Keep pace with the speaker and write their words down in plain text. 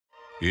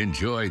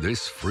Enjoy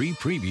this free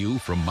preview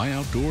from My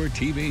Outdoor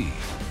TV.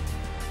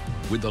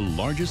 With the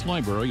largest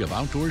library of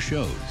outdoor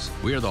shows,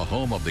 we're the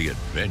home of the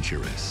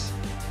adventurous,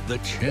 the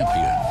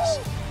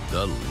champions,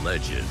 the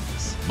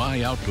legends.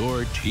 My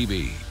Outdoor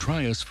TV.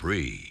 Try us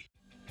free.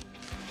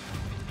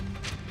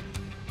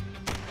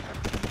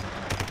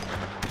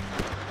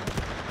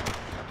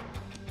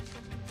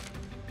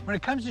 When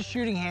it comes to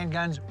shooting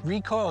handguns,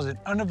 recoil is an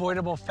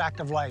unavoidable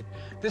fact of life.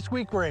 This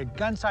week we're at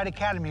Gunsight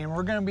Academy and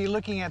we're going to be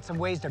looking at some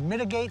ways to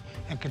mitigate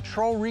and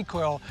control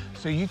recoil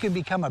so you can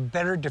become a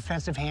better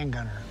defensive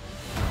handgunner.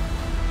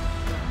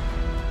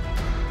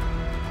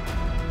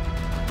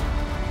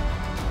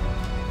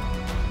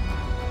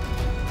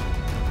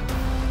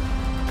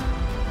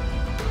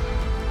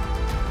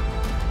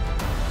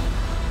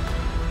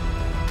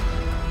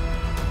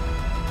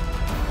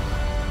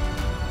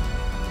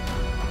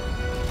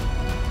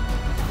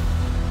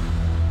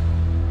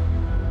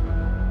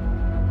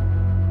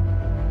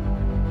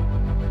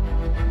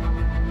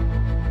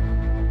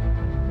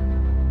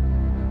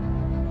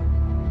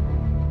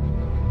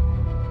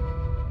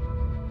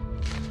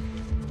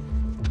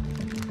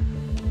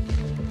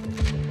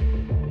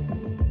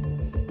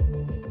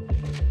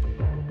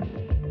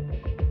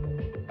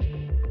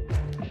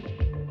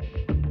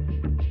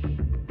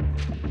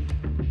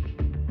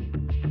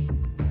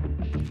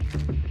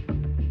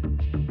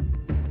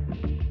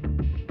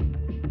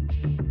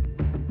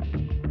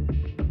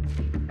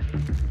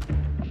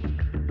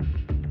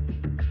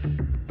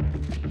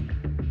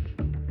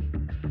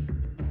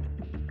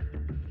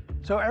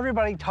 So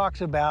everybody talks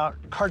about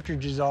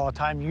cartridges all the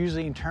time,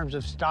 usually in terms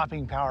of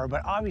stopping power,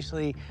 but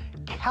obviously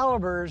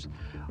calibers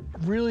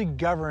really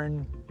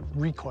govern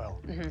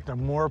recoil. The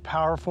more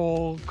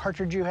powerful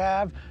cartridge you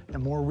have, the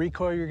more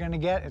recoil you're gonna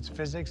get. It's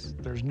physics,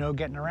 there's no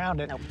getting around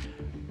it. Nope.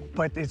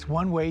 But it's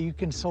one way you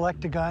can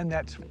select a gun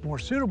that's more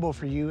suitable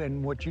for you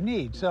and what you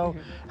need. So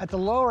at the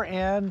lower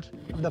end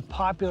of the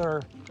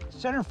popular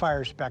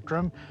centerfire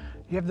spectrum,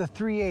 you have the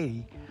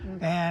 380.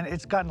 And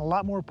it's gotten a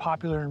lot more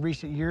popular in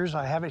recent years.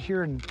 I have it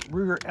here in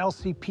Ruger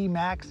LCP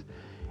Max,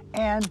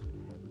 and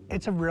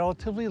it's a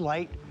relatively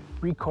light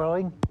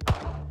recoiling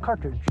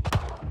cartridge.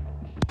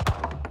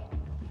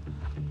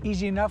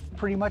 Easy enough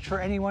pretty much for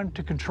anyone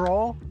to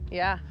control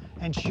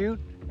and shoot,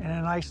 and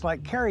a nice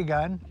light carry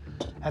gun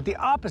at the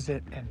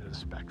opposite end of the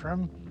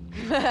spectrum.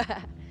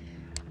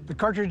 The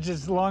cartridge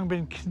has long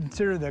been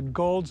considered the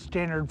gold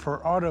standard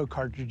for auto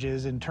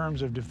cartridges in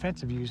terms of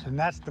defensive use, and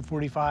that's the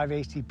 45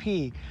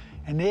 ACP.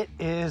 And it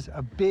is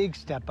a big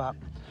step up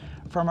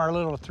from our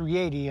little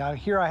 380.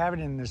 Here I have it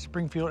in the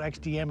Springfield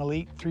XDM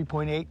Elite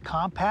 3.8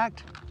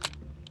 Compact.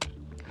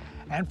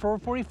 And for a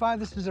 45,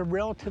 this is a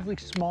relatively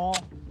small.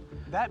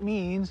 That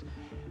means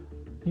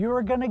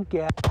you're gonna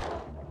get,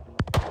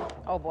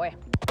 oh boy,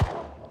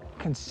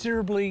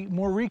 considerably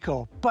more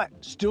recoil, but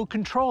still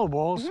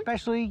controllable,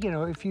 especially,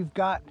 if you've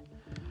got,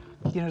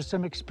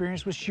 some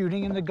experience with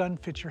shooting and the gun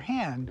fits your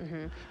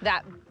hand.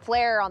 That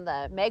flare on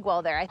the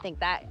magwell there, I think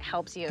that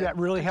helps you. That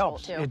really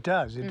helps. Too. It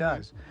does, it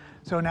does.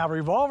 So now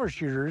revolver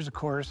shooters, of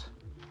course,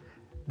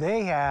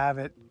 they have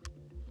it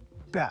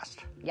best.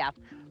 Yeah.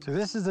 So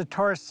this is the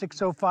Taurus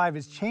 605.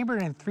 It's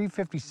chambered in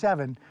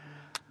 357.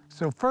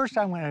 So first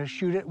I'm going to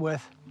shoot it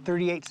with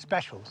 38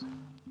 specials.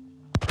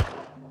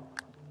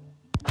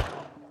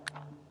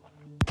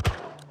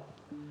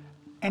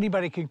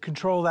 Anybody can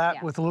control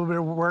that with a little bit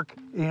of work.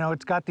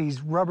 It's got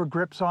these rubber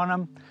grips on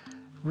them.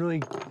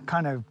 Really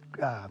kind of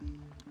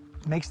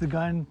makes the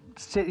gun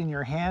sit in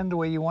your hand the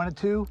way you want it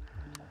to.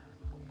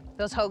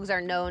 Those Hogues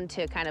are known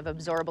to kind of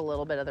absorb a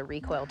little bit of the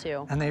recoil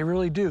too. And they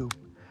really do.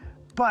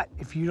 But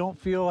if you don't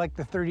feel like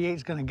the 38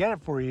 is going to get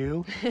it for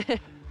you,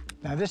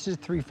 now this is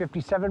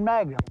 357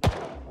 Magnum.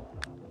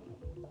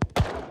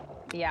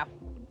 Yeah.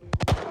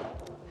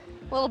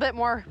 A little bit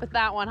more with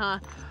that one, huh?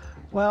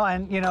 Well,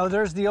 and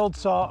there's the old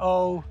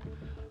saw,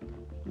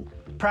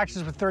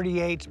 practice with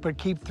 38s, but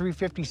keep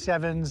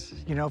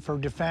 357s, for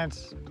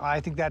defense.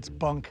 I think that's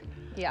bunk.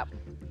 Yep.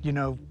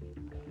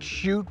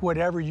 Shoot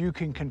whatever you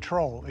can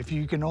control. If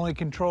you can only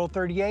control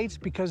 38s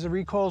because the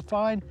recoil is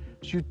fine,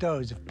 shoot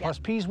those. If plus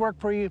Ps work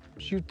for you,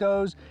 shoot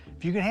those.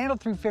 If you can handle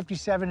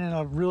 357 in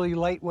a really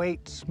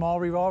lightweight,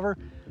 small revolver,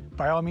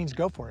 by all means,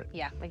 go for it.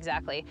 Yeah,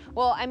 exactly.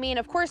 Well, I mean,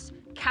 of course,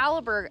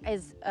 caliber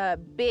is a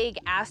big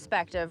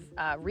aspect of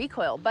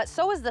recoil, but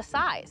so is the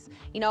size.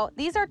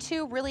 These are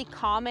two really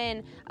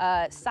common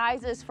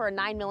sizes for a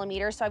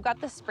 9mm. So I've got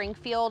the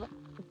Springfield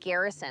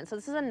Garrison. So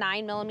this is a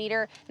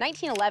 9mm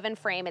 1911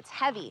 frame. It's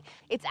heavy.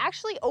 It's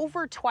actually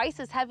over twice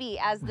as heavy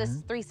as this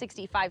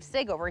 365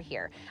 SIG over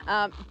here,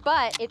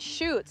 but it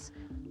shoots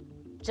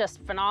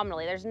just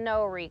phenomenally. There's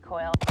no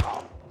recoil.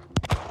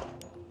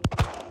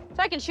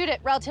 So I can shoot it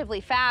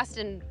relatively fast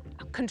and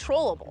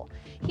controllable.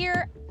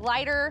 Here,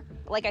 lighter,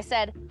 like I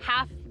said,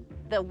 half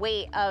the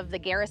weight of the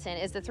Garrison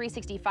is the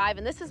 365,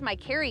 and this is my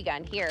carry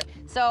gun here.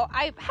 So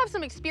I have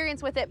some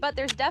experience with it, but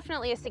there's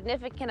definitely a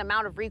significant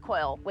amount of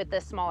recoil with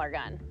this smaller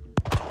gun.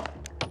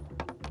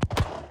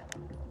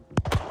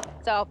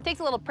 So it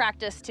takes a little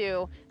practice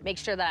to make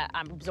sure that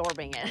I'm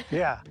absorbing it.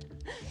 Yeah.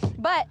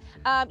 But,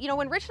 you know,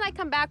 when Rich and I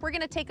come back, we're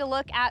gonna take a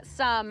look at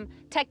some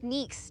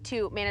techniques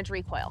to manage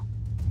recoil.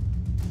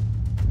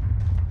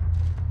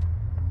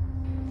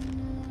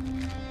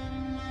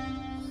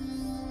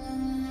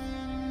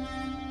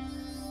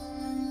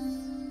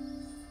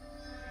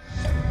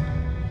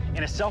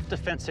 In a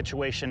self-defense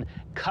situation,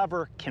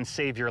 cover can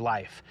save your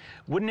life.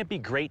 Wouldn't it be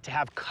great to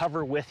have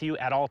cover with you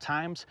at all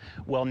times?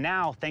 Well,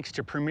 now, thanks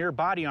to Premier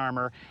Body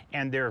Armor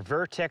and their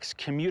Vertex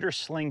Commuter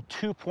Sling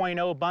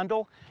 2.0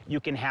 bundle, you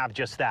can have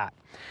just that.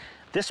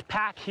 This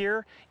pack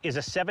here is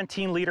a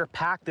 17-liter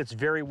pack that's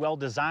very well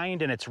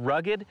designed and it's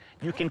rugged.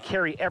 You can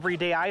carry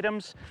everyday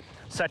items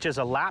such as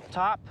a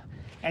laptop,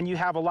 and you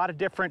have a lot of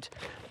different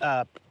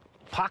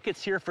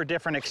pockets here for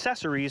different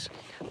accessories.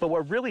 But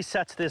what really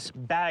sets this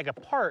bag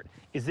apart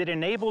is it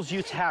enables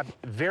you to have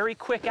very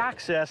quick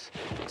access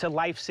to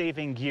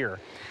life-saving gear.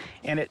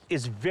 And it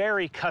is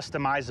very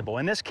customizable.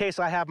 In this case,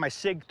 I have my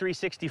SIG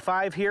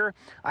 365 here.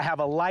 I have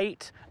a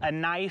light, a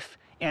knife,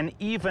 and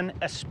even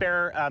a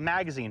spare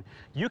magazine.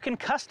 You can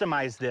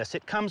customize this.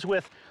 It comes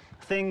with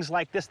things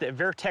like this that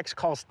Vertex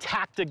calls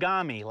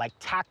tactigami, like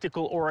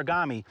tactical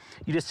origami.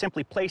 You just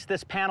simply place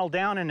this panel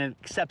down and it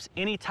accepts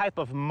any type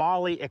of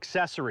MOLLE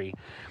accessory.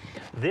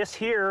 This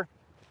here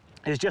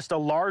is just a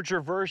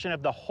larger version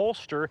of the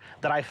holster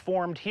that I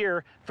formed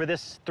here for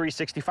this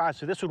 365.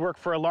 So this would work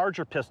for a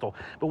larger pistol.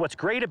 But what's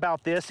great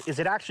about this is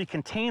it actually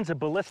contains a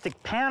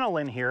ballistic panel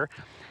in here.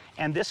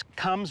 And this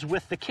comes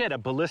with the kit, a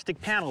ballistic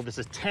panel. This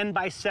is 10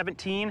 by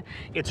 17.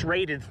 It's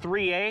rated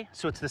 3A,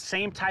 so it's the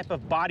same type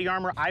of body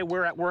armor I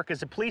wear at work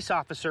as a police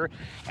officer,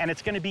 and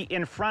it's gonna be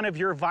in front of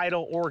your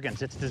vital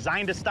organs. It's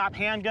designed to stop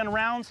handgun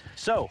rounds.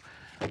 So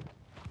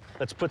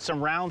let's put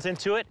some rounds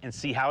into it and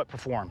see how it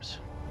performs.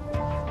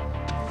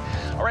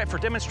 All right, for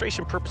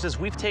demonstration purposes,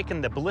 we've taken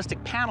the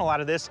ballistic panel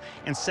out of this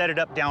and set it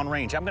up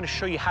downrange. I'm gonna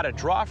show you how to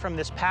draw from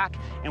this pack,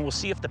 and we'll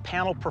see if the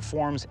panel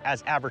performs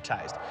as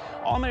advertised.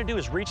 All I'm gonna do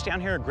is reach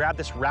down here and grab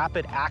this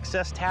rapid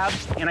access tab,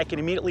 and I can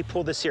immediately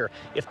pull this here.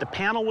 If the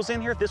panel was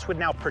in here, this would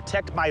now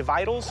protect my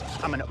vitals.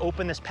 I'm gonna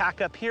open this pack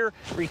up here,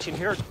 reach in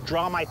here,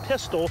 draw my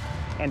pistol,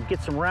 and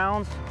get some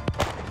rounds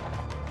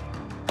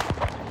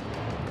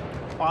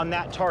on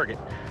that target.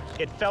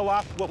 It fell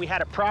off what we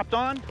had it propped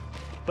on,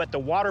 but the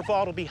water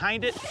bottle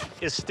behind it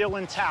is still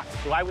intact.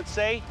 So I would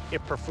say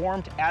it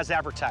performed as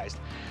advertised.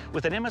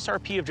 With an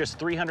MSRP of just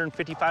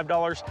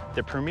 $355,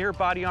 the Premier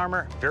Body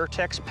Armor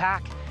Vertex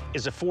pack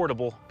is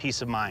affordable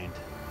peace of mind.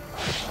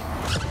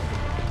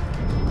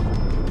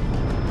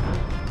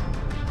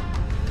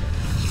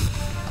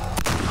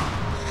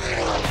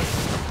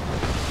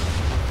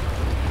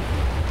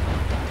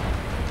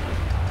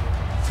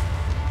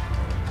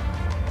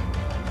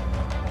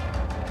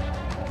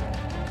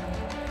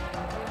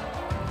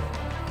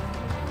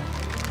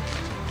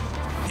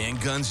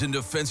 Handguns and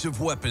Defensive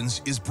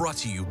Weapons is brought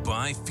to you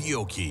by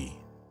Fiocchi.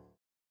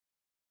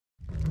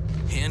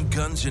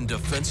 Handguns and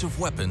Defensive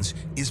Weapons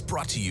is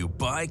brought to you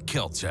by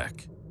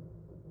Keltec.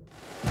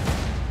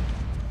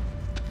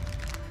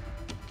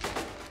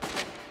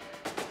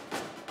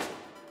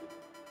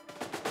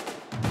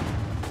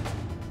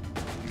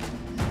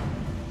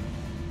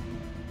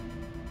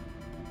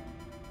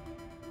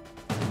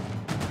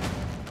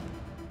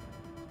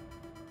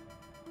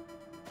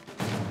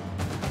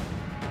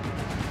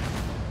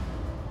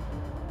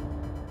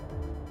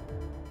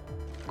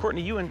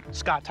 Courtney, you and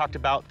Scott talked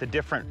about the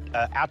different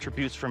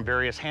attributes from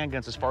various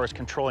handguns as far as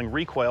controlling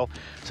recoil.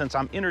 Since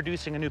I'm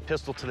introducing a new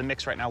pistol to the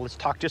mix right now, let's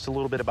talk just a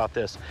little bit about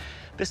this.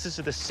 This is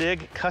the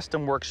SIG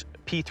Custom Works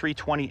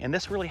P320, and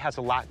this really has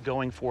a lot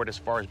going for it as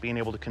far as being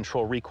able to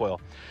control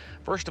recoil.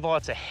 First of all,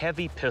 it's a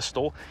heavy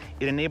pistol.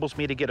 It enables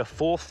me to get a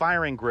full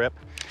firing grip,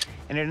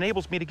 and it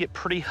enables me to get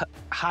pretty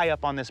high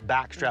up on this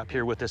back strap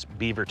here with this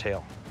beaver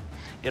tail.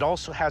 It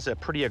also has a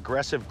pretty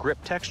aggressive grip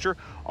texture.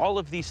 All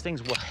of these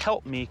things will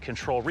help me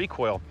control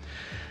recoil.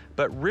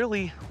 But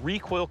really,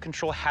 recoil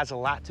control has a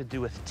lot to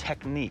do with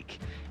technique.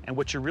 And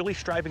what you're really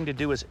striving to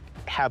do is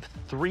have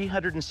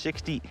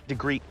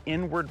 360-degree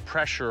inward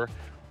pressure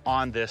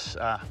on this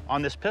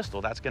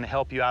pistol. That's gonna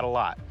help you out a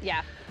lot.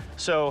 Yeah.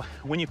 So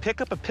when you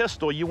pick up a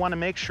pistol, you wanna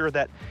make sure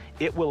that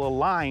it will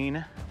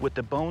align with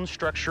the bone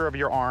structure of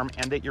your arm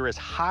and that you're as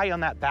high on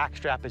that back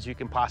strap as you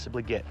can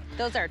possibly get.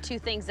 Those are two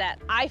things that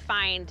I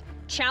find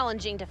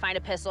challenging to find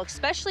a pistol,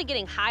 especially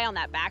getting high on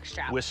that back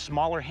strap. With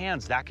smaller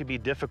hands, that could be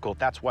difficult.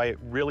 That's why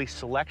really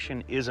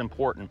selection is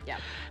important. Yeah.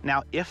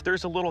 Now, if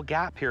there's a little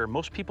gap here,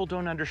 most people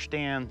don't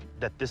understand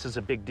that this is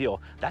a big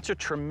deal. That's a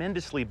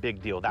tremendously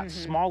big deal, that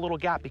small little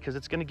gap, because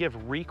it's gonna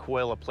give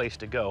recoil a place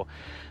to go.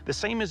 The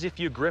same as if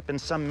you grip in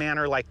some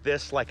manner like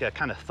this, like a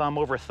kind of thumb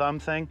over thumb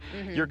thing,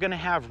 you're gonna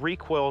have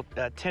recoil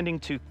tending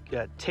to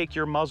take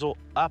your muzzle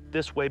up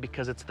this way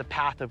because it's the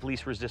path of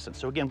least resistance.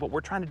 So again, what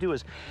we're trying to do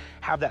is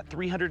have that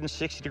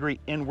 360-degree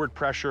inward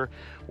pressure.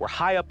 We're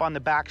high up on the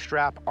back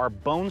strap. Our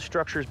bone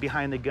structure is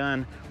behind the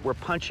gun. We're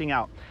punching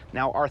out.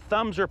 Now, our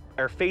thumbs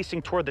are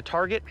facing toward the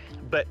target,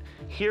 but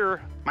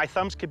here, my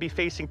thumbs could be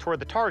facing toward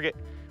the target,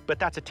 but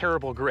that's a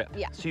terrible grip.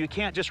 Yeah. So you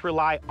can't just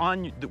rely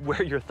on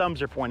where your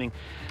thumbs are pointing.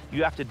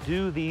 You have to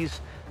do these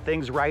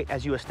things right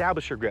as you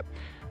establish your grip.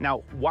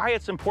 Now, why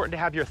it's important to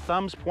have your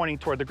thumbs pointing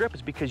toward the grip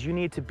is because you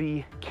need to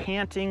be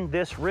canting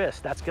this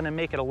wrist. That's gonna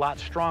make it a lot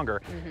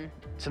stronger.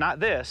 It's not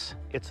this,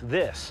 it's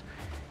this.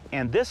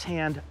 And this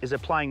hand is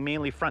applying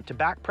mainly front to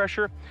back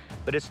pressure,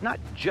 but it's not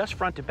just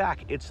front to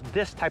back, it's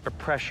this type of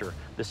pressure,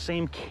 the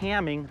same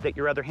camming that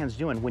your other hand's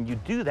doing. When you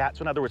do that,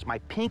 so in other words, my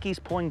pinky's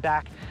pulling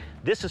back,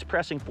 this is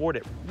pressing forward,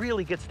 it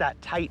really gets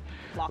that tight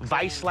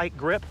vice-like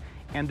grip,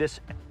 and this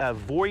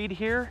void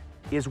here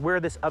is where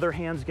this other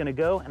hand's gonna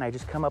go, and I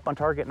just come up on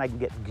target and I can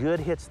get good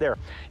hits there.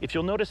 If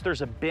you'll notice,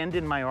 there's a bend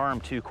in my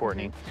arm too,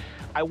 Courtney.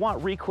 I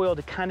want Recoil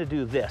to kind of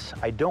do this.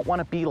 I don't want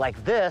to be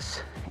like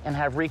this and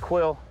have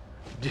Recoil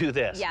do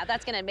this. Yeah,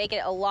 that's gonna make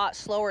it a lot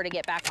slower to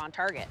get back on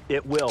target.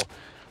 It will.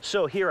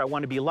 So here, I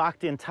want to be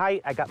locked in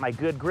tight. I got my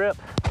good grip.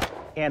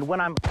 And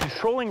when I'm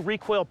controlling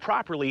Recoil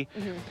properly,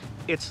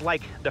 it's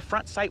like the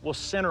front sight will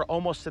center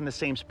almost in the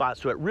same spot.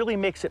 So it really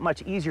makes it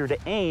much easier to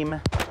aim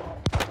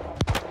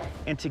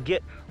and to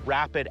get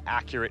rapid,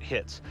 accurate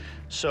hits.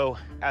 So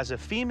as a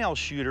female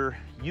shooter,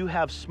 you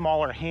have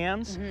smaller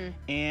hands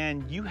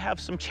and you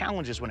have some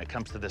challenges when it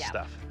comes to this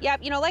stuff. Yeah,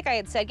 you know, like I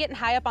had said, getting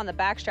high up on the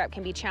backstrap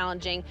can be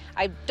challenging.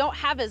 I don't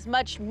have as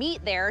much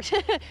meat there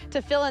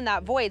to fill in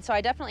that void, so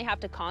I definitely have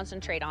to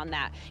concentrate on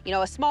that. You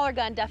know, a smaller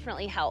gun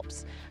definitely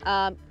helps.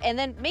 And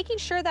then making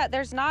sure that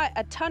there's not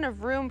a ton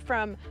of room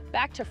from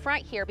back to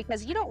front here,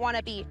 because you don't want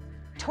to be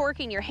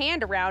torquing your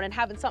hand around and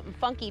having something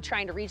funky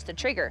trying to reach the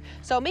trigger.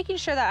 So making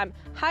sure that I'm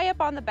high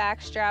up on the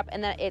back strap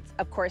and that it's,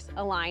 of course,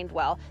 aligned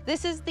well.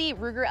 This is the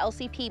Ruger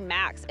LCP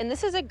Max, and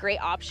this is a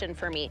great option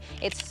for me.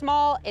 It's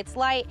small, it's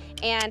light,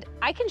 and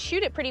I can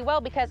shoot it pretty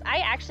well because I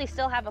actually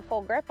still have a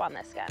full grip on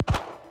this gun.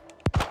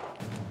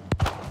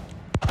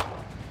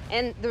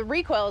 And the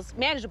recoil is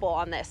manageable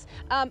on this.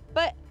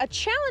 But a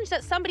challenge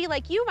that somebody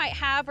like you might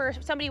have, or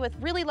somebody with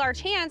really large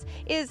hands,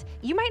 is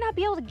you might not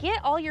be able to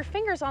get all your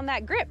fingers on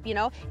that grip. You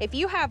know, if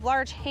you have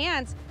large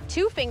hands,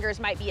 2 fingers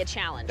might be a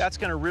challenge. That's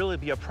gonna really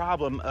be a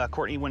problem,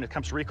 Courtney, when it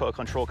comes to recoil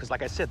control, because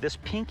like I said, this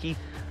pinky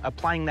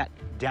applying that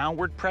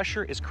downward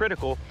pressure is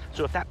critical.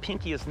 So if that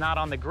pinky is not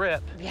on the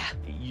grip,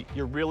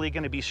 you're really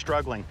gonna be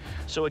struggling.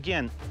 So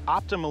again,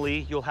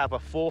 optimally, you'll have a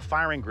full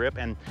firing grip,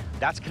 and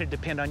that's gonna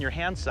depend on your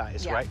hand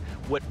size, right?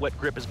 What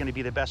grip is gonna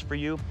be the best for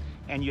you.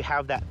 And you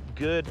have that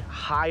good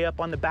high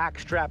up on the back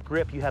strap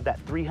grip. You have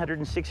that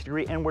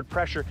 360-degree inward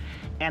pressure,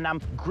 and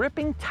I'm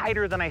gripping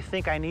tighter than I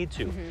think I need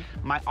to.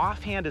 My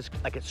offhand is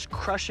like it's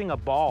crushing a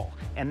ball,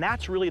 and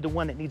that's really the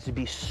one that needs to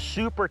be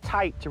super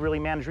tight to really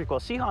manage recoil.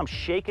 See how I'm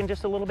shaking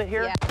just a little bit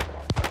here?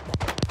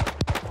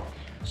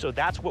 So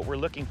that's what we're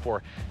looking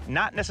for.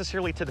 Not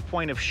necessarily to the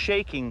point of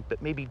shaking,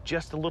 but maybe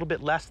just a little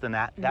bit less than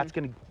that. That's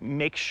gonna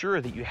make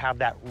sure that you have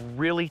that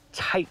really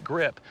tight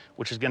grip,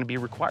 which is gonna be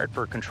required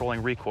for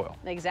controlling recoil.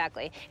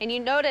 Exactly. And you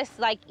notice,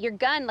 like, your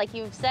gun, like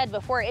you've said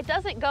before, it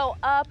doesn't go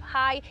up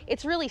high,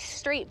 it's really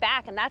straight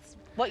back, and that's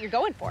what you're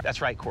going for.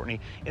 That's right, Courtney.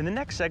 In the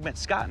next segment,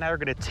 Scott and I are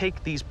gonna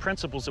take these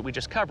principles that we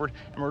just covered,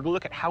 and we're gonna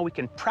look at how we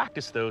can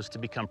practice those to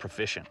become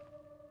proficient.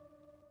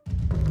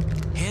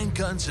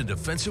 Handguns and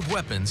Defensive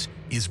Weapons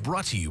is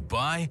brought to you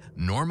by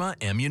Norma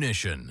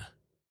Ammunition.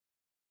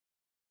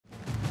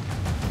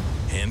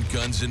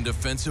 Handguns and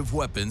Defensive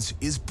Weapons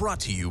is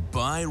brought to you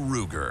by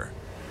Ruger.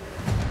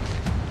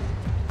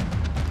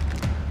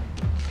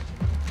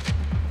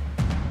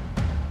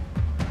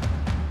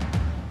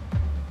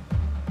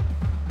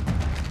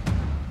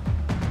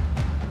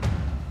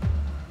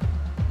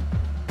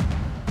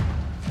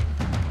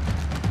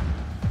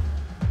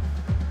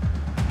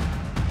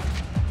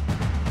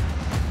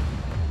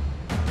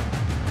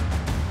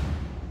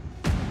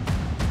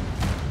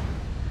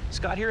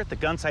 Scott, here at the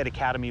Gunsight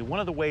Academy,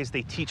 one of the ways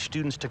they teach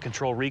students to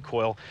control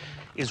recoil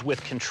is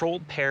with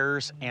controlled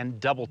pairs and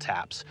double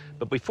taps.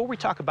 But before we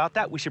talk about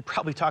that, we should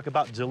probably talk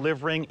about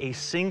delivering a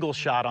single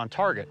shot on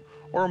target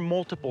or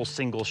multiple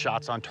single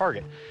shots on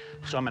target.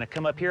 So I'm gonna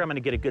come up here, I'm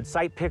gonna get a good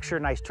sight picture,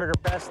 nice trigger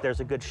press, there's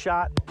a good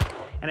shot,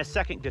 and a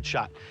second good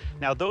shot.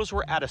 Now those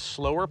were at a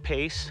slower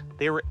pace,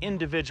 they were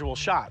individual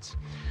shots.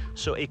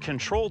 So a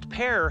controlled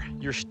pair,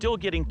 you're still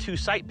getting 2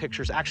 sight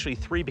pictures, actually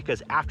 3,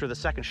 because after the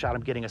second shot,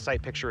 I'm getting a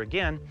sight picture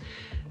again,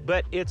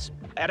 but it's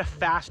at a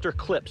faster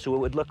clip, so it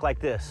would look like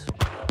this.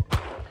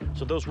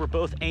 So those were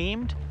both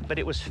aimed, but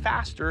it was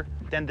faster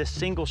than the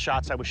single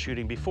shots I was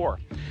shooting before.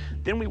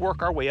 Then we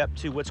work our way up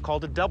to what's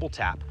called a double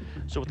tap.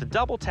 So with the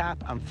double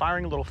tap, I'm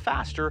firing a little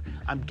faster,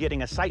 I'm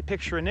getting a sight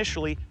picture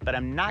initially, but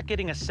I'm not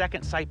getting a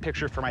second sight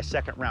picture for my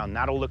second round.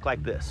 That'll look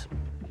like this.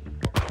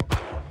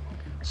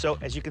 So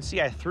as you can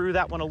see, I threw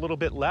that one a little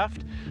bit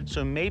left,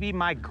 so maybe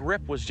my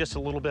grip was just a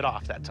little bit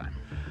off that time.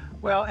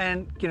 Well,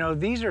 and you know,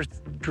 these are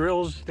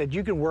drills that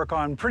you can work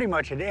on pretty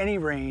much at any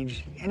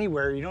range,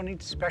 anywhere. You don't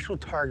need special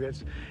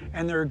targets,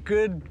 and they're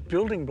good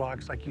building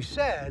blocks, like you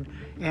said.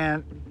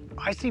 And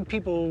I see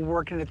people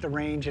working at the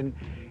range, and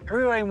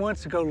everybody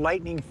wants to go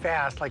lightning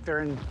fast, like they're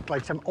in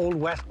like some old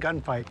West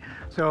gunfight.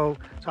 So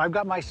I've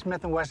got my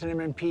Smith & Wesson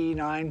M&P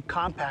 9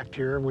 compact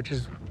here, which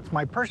is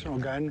my personal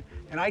gun,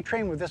 and I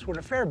train with this one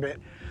a fair bit.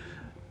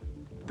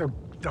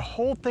 The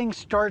whole thing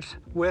starts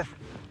with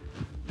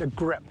the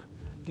grip.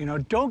 You know,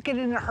 don't get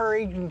in a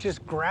hurry and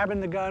just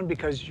grabbing the gun,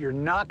 because you're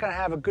not gonna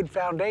have a good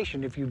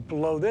foundation if you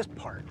blow this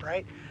part,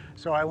 right?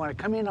 So I wanna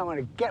come in, I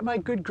wanna get my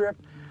good grip,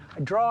 I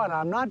draw, and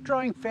I'm not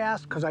drawing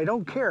fast because I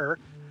don't care,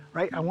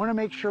 right? I wanna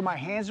make sure my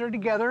hands are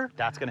together.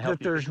 That's gonna help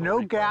that there's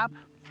no gap,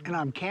 and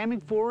I'm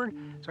camming forward.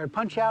 So I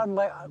punch out and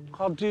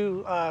I'll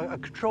do a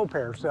control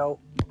pair, so,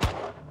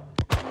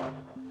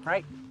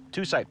 right?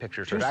 2 sight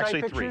pictures, Two or sight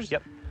actually pictures, 3,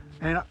 yep.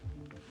 And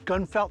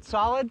gun felt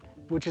solid,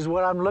 which is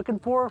what I'm looking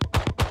for.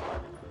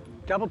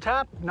 Double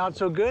tap, not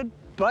so good,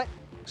 but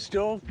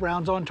still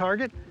rounds on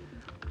target.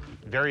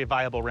 Very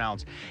viable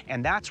rounds.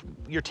 And that's,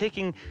 you're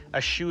taking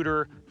a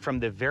shooter from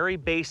the very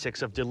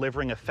basics of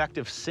delivering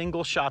effective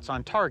single shots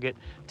on target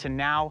to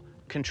now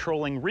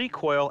controlling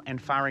recoil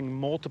and firing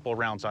multiple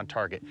rounds on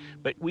target.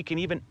 But we can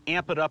even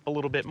amp it up a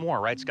little bit more,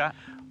 right, Scott?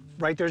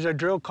 Right, there's a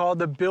drill called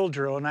the build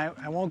drill, and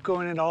I won't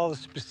go into all the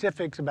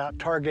specifics about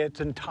targets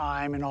and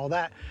time and all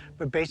that,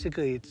 but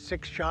basically it's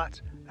 6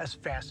 shots as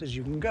fast as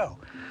you can go.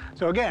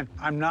 So again,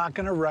 I'm not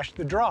gonna rush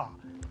the draw.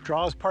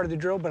 Draw is part of the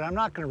drill, but I'm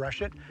not gonna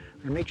rush it.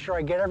 I'm gonna make sure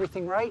I get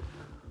everything right.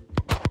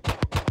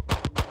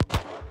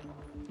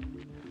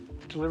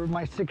 Delivered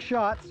my 6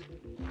 shots,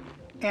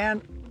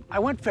 and I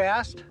went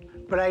fast,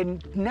 but I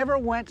never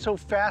went so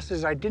fast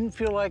as I didn't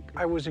feel like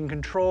I was in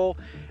control,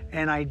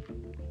 and I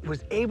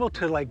was able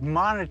to like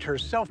monitor,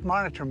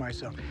 self-monitor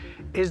myself.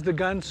 Is the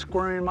gun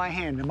squirming in my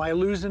hand? Am I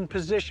losing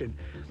position?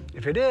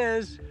 If it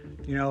is,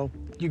 you know,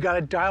 you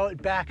gotta dial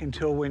it back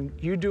until when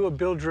you do a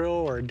build drill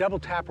or a double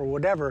tap or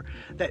whatever,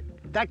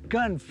 that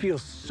gun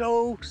feels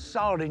so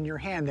solid in your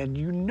hand, then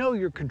you know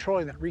you're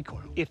controlling that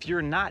recoil. If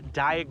you're not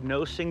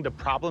diagnosing the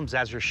problems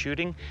as you're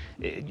shooting,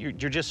 you're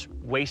just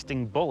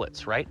wasting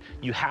bullets, right?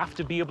 You have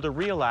to be able to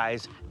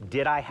realize,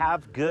 did I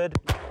have good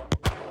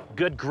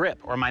grip,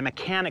 or my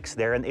mechanics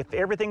there? And if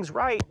everything's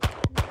right,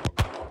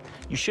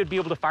 you should be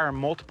able to fire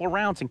multiple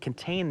rounds and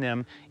contain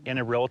them in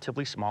a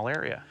relatively small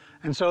area.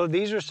 And so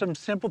these are some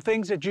simple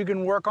things that you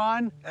can work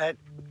on at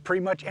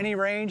pretty much any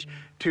range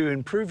to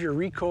improve your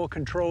recoil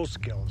control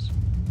skills.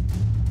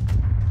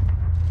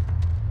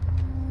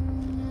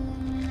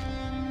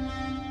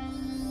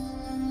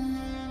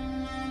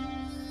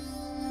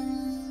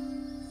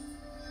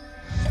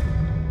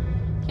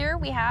 Here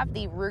we have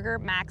the Ruger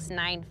Max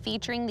 9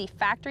 featuring the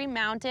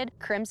factory-mounted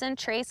Crimson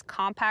Trace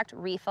Compact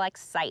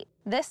Reflex sight.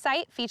 This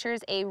sight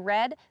features a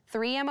red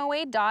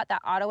 3MOA dot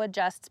that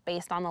auto-adjusts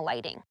based on the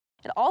lighting.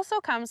 It also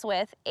comes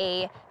with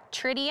a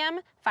tritium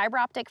fiber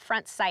optic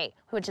front sight,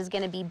 which is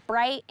going to be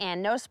bright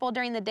and noticeable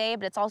during the day,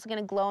 but it's also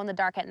going to glow in the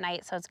dark at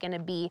night, so it's going to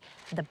be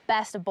the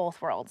best of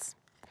both worlds.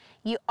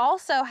 You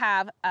also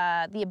have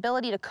the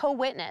ability to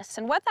co-witness,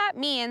 and what that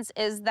means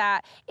is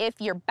that if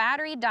your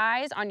battery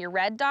dies on your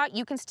red dot,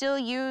 you can still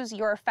use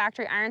your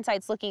factory iron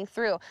sights looking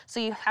through, so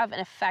you have an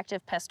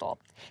effective pistol.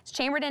 It's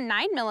chambered in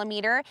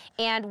 9mm,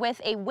 and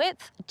with a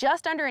width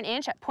just under an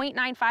inch at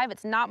 0.95,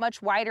 it's not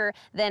much wider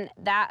than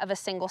that of a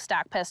single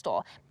stack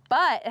pistol,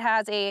 but it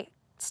has a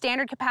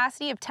standard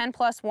capacity of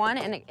 10+1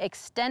 and an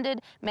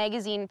extended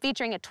magazine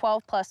featuring a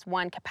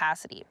 12+1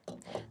 capacity.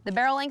 The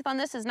barrel length on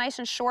this is nice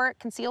and short,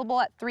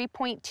 concealable at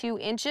 3.2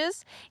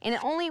 inches, and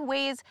it only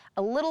weighs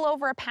a little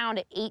over a pound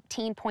at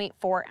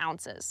 18.4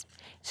 ounces.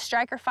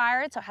 Striker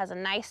fired, so it has a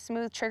nice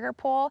smooth trigger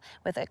pull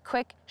with a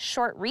quick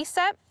short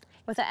reset.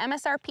 With an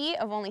MSRP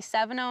of only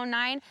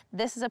 $709,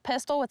 this is a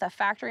pistol with a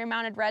factory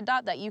mounted red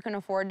dot that you can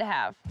afford to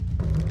have.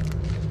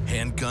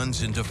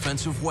 Handguns and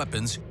Defensive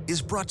Weapons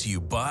is brought to you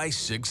by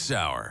Sig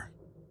Sauer.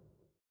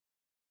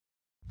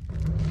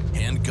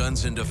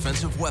 Handguns and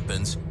Defensive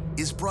Weapons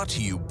is brought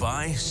to you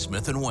by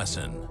Smith &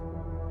 Wesson.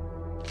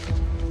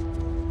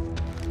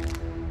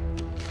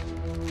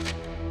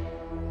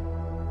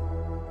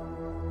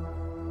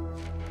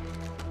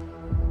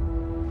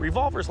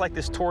 Revolvers like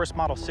this Taurus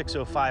Model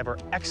 605 are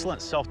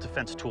excellent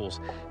self-defense tools.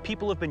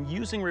 People have been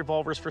using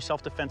revolvers for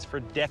self-defense for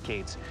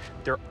decades.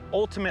 They're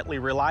ultimately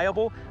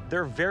reliable.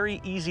 They're very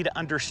easy to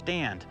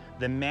understand.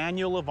 The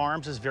manual of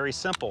arms is very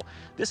simple.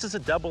 This is a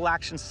double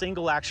action,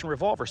 single action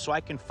revolver, so I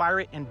can fire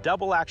it in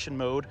double action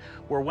mode,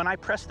 where when I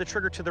press the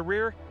trigger to the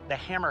rear, the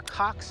hammer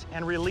cocks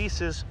and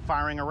releases,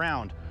 firing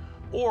around.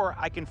 Or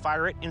I can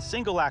fire it in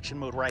single action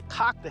mode, where I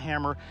cock the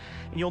hammer,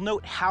 and you'll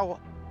note how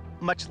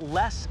much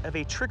less of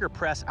a trigger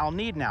press I'll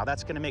need now.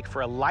 That's gonna make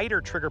for a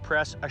lighter trigger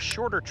press, a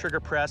shorter trigger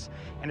press,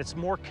 and it's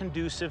more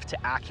conducive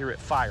to accurate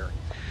fire.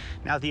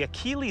 Now, the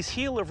Achilles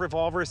heel of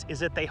revolvers is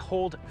that they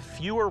hold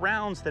fewer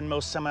rounds than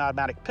most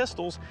semi-automatic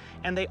pistols,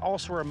 and they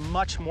also are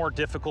much more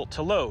difficult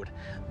to load.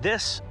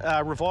 This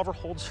revolver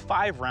holds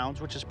 5 rounds,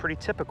 which is pretty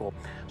typical.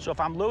 So if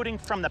I'm loading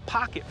from the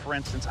pocket, for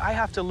instance, I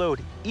have to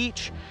load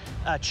each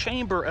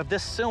chamber of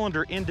this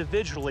cylinder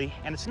individually,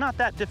 and it's not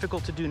that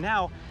difficult to do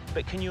now,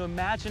 but can you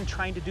imagine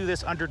trying to do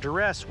this under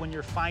duress when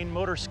your fine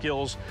motor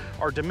skills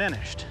are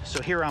diminished?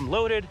 So here I'm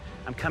loaded,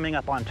 I'm coming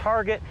up on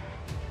target.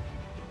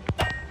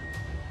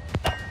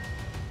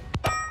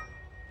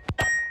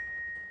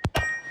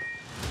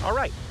 All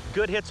right,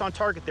 good hits on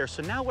target there.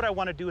 So now what I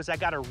want to do is I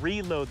got to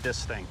reload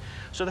this thing.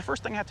 So the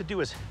first thing I have to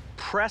do is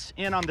press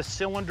in on the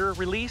cylinder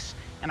release,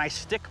 and I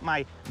stick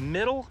my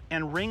middle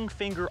and ring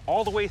finger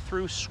all the way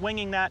through,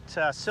 swinging that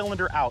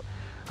cylinder out.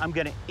 I'm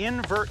gonna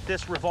invert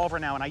this revolver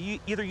now, and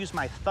I either use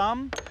my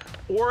thumb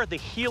or the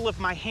heel of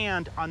my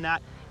hand on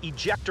that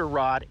ejector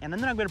rod, and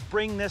then I'm gonna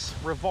bring this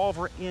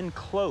revolver in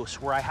close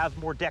where I have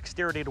more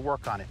dexterity to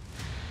work on it.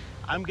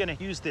 I'm gonna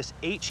use this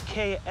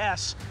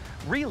HKS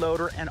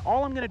reloader, and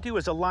all I'm gonna do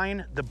is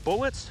align the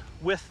bullets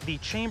with the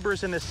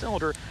chambers in the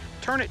cylinder,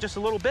 turn it just a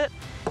little bit,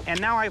 and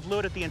now I've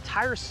loaded the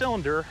entire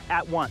cylinder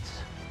at once.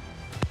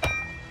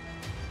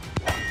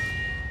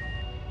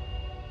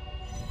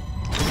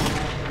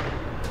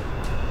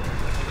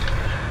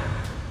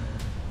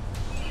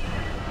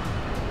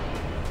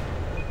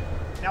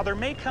 Now, there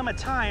may come a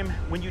time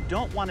when you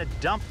don't want to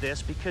dump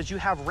this because you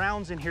have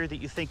rounds in here that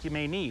you think you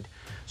may need.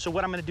 So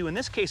what I'm going to do in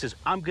this case is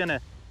I'm going to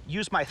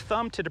use my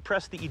thumb to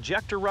depress the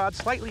ejector rod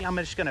slightly. I'm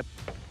just going to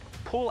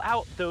pull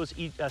out those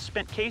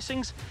spent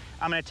casings.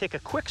 I'm going to take a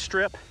quick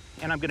strip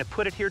and I'm going to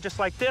put it here just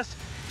like this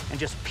and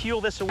just peel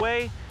this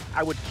away.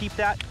 I would keep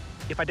that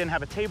if I didn't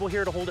have a table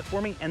here to hold it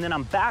for me, and then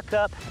I'm back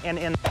up and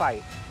in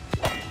fight.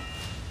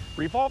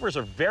 Revolvers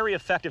are very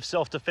effective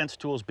self-defense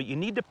tools, but you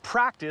need to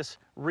practice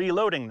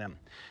reloading them.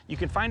 You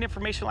can find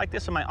information like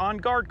this in my On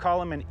Guard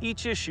column in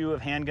each issue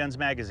of Handguns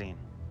magazine.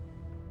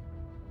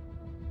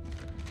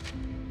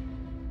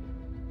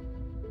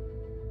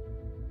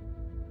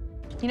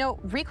 You know,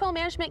 recoil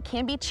management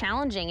can be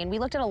challenging, and we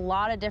looked at a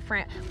lot of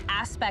different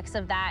aspects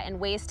of that and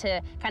ways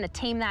to kind of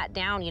tame that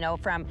down, you know,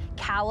 from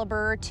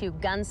caliber to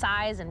gun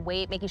size and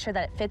weight, making sure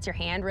that it fits your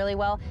hand really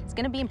well. It's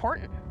going to be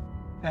important.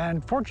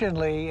 And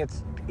fortunately,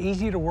 it's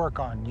easy to work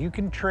on. You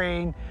can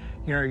train,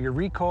 you know, your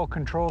recoil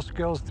control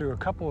skills through a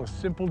couple of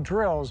simple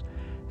drills.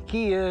 The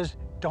key is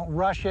don't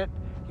rush it.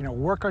 You know,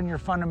 work on your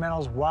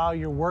fundamentals while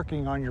you're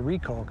working on your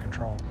recoil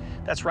control.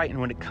 That's right, and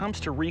when it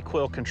comes to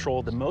recoil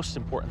control, the most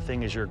important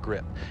thing is your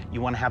grip. You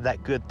want to have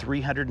that good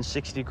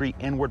 360-degree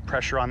inward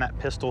pressure on that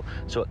pistol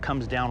so it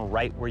comes down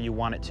right where you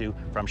want it to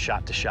from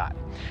shot to shot.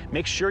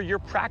 Make sure you're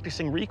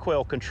practicing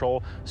recoil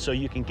control so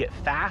you can get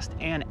fast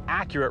and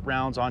accurate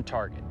rounds on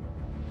target.